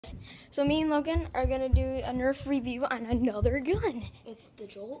So me and Logan are gonna do a Nerf review on another gun. It's the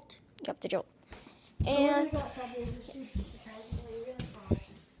Jolt. Yep, the Jolt. So And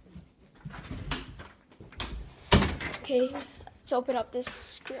okay, let's open up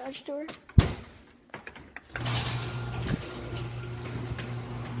this garage door.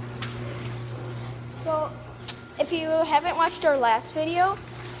 So, if you haven't watched our last video,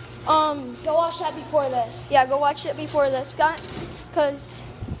 go watch that before this. yeah, go watch it before this gun, cause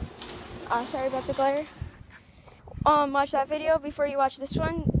sorry about the glare. Watch that video before you watch this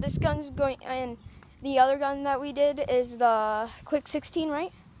one. This gun's going, and the other gun that we did is the Quick 16,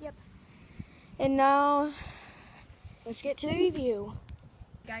 right? Yep. And now, Let's get to the review.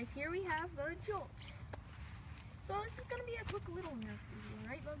 guys, here we have the Jolt. So this is gonna be a quick little Nerf review,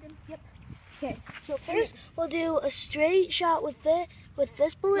 right, Logan? Yep. Okay. So first, we'll do a straight shot with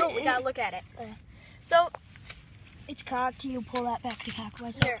this bullet. No, we gotta look at it. So It's cocked. You pull that back to cock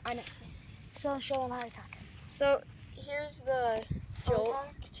myself. here, I know. So I'll show them how to cock it. So here's the Jolt.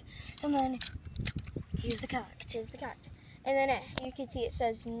 Uncocked, and then here's the cocked. Here's the cocked. And then you can see it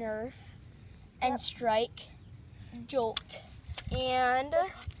says Nerf and Strike, Jolt, and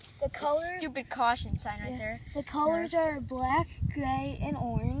The color. stupid caution sign right there, The colors are black, gray, and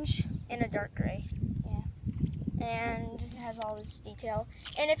orange. and a dark gray. Yeah. And it has all this detail.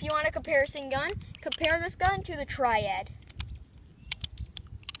 And if you want a comparison gun, compare this gun to the Triad.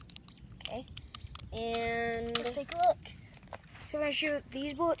 Okay. And Let's take a look. So I'm gonna shoot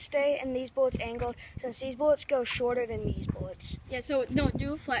these bullets stay and these bullets angled, since these bullets go shorter than these bullets. yeah, so no,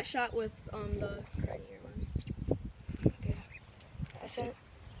 do a flat shot with the right here one. Okay. That's it.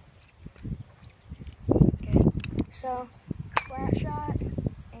 Okay. So flat shot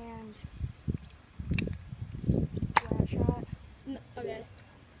and flat shot. No, okay.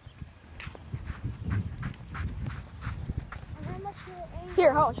 And how much do it angle?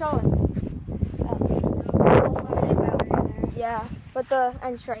 Here, hold, show it. Yeah, but the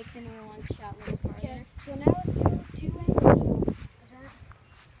end strike, the newer one's shot a little farther. Okay. So now let's do two angles. Is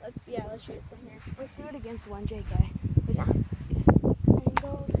that? Let's shoot it from here. Let's do it against one JK. Yeah.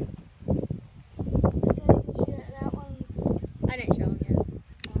 Angled. So you can see that one. I didn't show him yet.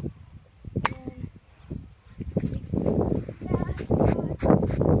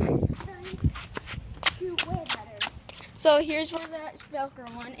 Shoot way better. So here's where that Velcro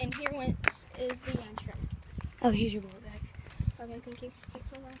one, and here is the end strike. Oh, here's your bullet back. Okay, thank you.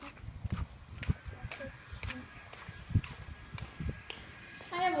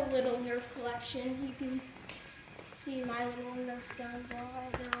 I have a little Nerf collection. You can see my little Nerf guns. All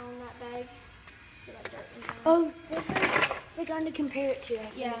have their own that bag. Oh, this is the gun to compare it to. I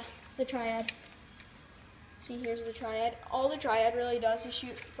think. Yeah, the Triad. See, here's the Triad. All the Triad really does is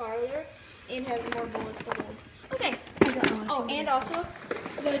shoot farther and has more bullets to hold. Okay. Oh, and also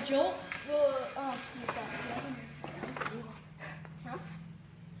the Jolt will. Huh?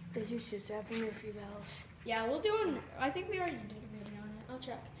 Does your sister have the Nerfy bells? Yeah, we'll do an. I think we already did a video on it. I'll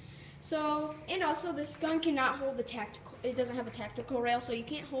check. So, and also this gun cannot hold the tactical. It doesn't have a tactical rail, so you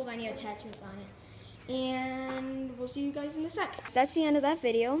can't hold any attachments on it. And we'll see you guys in a sec. That's the end of that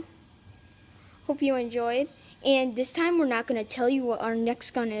video. Hope you enjoyed. And this time we're not going to tell you what our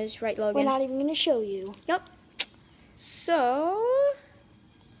next gun is, right, Logan? We're not even going to show you. Yep. So,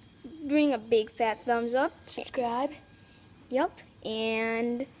 bring a big fat thumbs up. Subscribe. Yep.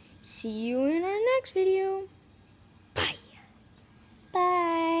 And see you in our next video. Bye.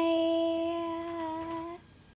 Bye.